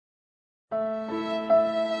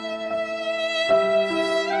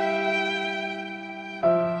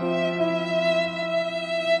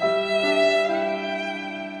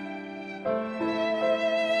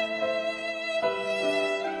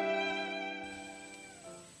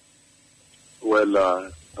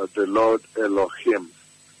Well, the Lord Elohim,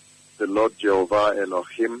 the Lord Jehovah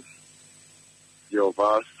Elohim,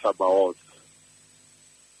 Jehovah Sabaoth,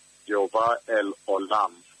 Jehovah El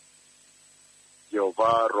Olam,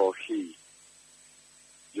 Jehovah Rohi,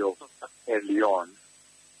 Jehovah Elyon,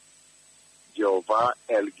 Jehovah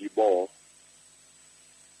El Gibor,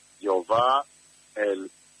 Jehovah El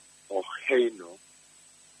Oheinu,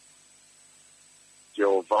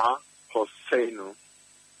 Jehovah Hoseinu,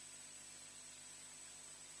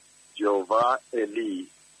 Jehovah Eli,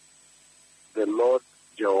 the Lord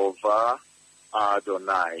Jehovah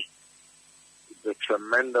Adonai, the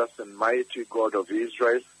tremendous and mighty God of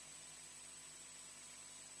Israel,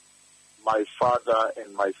 my Father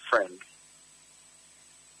and my friend.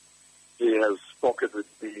 He has spoken with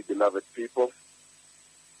me, beloved people.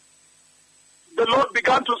 The Lord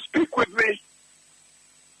began to speak with me.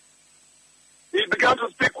 He began to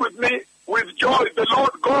speak with me with joy. The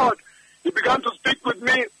Lord God, He began to speak with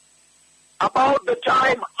me about the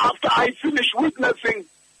time after I finish witnessing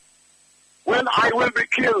when I will be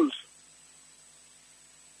killed.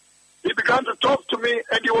 He began to talk to me,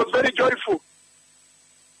 and He was very joyful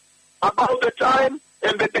about the time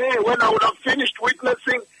and the day when I would have finished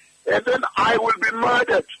witnessing, and then I will be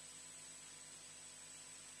murdered.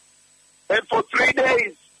 And for 3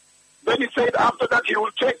 days, then He said after that He will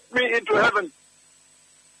take me into heaven.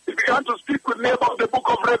 He began to speak with me about the book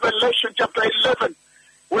of Revelation chapter 11,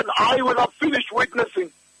 when I will have finished witnessing.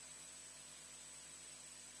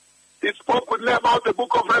 He spoke with me about the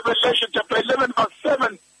book of Revelation chapter 11 verse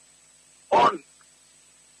 7 on.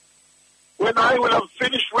 When I will have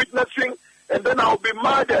finished witnessing, and then I'll be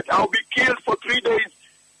murdered. I'll be killed for 3 days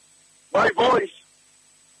by voice.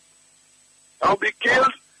 I'll be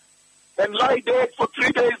killed and lie dead for 3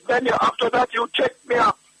 days. Then after that you take me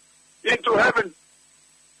up into heaven.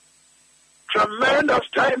 Tremendous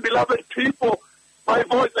time, beloved people. My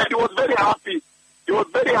voice, and He was very happy. He was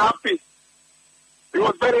very happy. He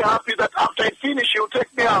was very happy that after I finish, He will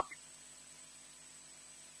take me up.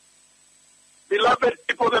 Beloved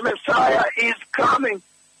people, the Messiah is coming.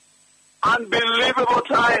 Unbelievable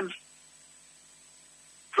time.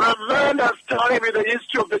 Tremendous time in the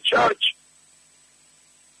history of the church.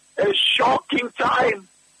 A shocking time.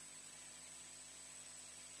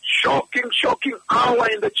 Shocking hour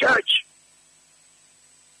in the church.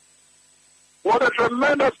 What a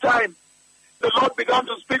tremendous time. The Lord began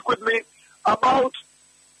to speak with me about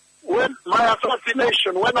when my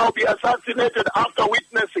assassination, when I'll be assassinated after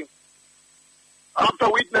witnessing.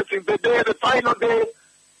 After witnessing, the day, the final day,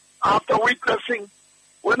 after witnessing,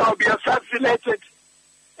 when I'll be assassinated.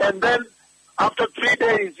 And then after 3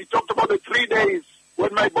 days, He talked about the 3 days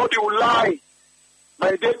when my body will lie.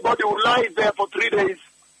 My dead body will lie there for 3 days.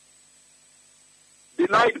 The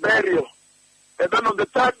night burial. And then on the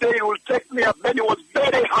third day, He will take me up. Then He was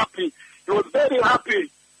very happy. He was very happy.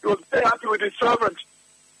 He was very happy with His servant.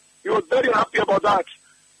 He was very happy about that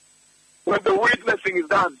when the witnessing is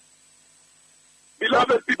done.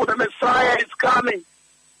 Beloved people, the Messiah is coming.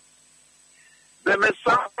 The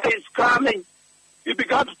Messiah is coming. He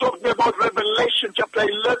began to talk to me about Revelation chapter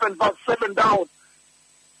 11, verse 7 down.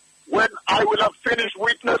 When I will have finished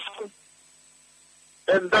witnessing,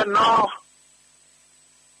 and then now,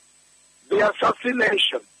 the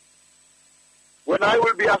assassination. When I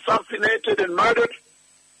will be assassinated and murdered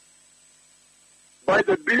by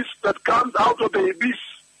the beast that comes out of the abyss.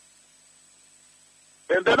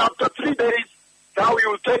 And then after 3 days, now He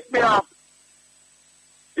will take me up.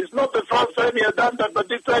 It's not the first time He had done that, but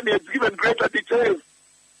this time He has given greater detail.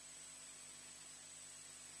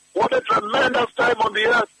 What a tremendous time on the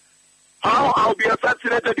earth. How I'll be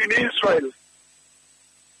assassinated in Israel.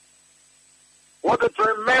 What a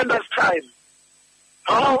tremendous time.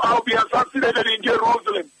 How I'll be assassinated in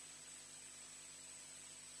Jerusalem.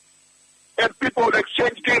 And people will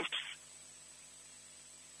exchange gifts.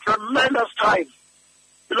 Tremendous time,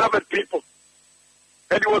 beloved people.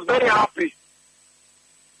 And He was very happy.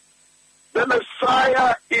 The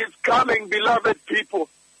Messiah is coming, beloved people.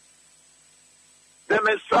 The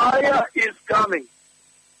Messiah is coming.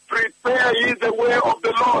 Prepare ye the way of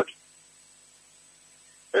the Lord.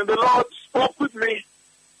 And the Lord spoke with me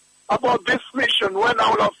about this mission when I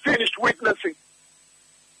will have finished witnessing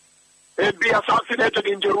and be assassinated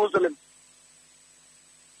in Jerusalem.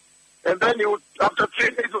 And then He would, after 3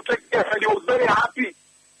 days, He would take care, and He was very happy.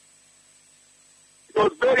 He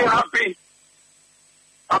was very happy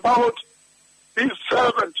about His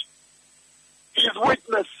servant, His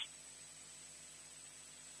witness.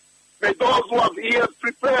 May those who have ears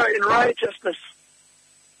prepare in righteousness.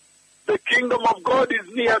 The kingdom of God is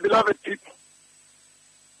near, beloved people.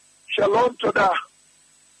 Shalom, Todah.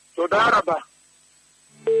 Todah Rabbah.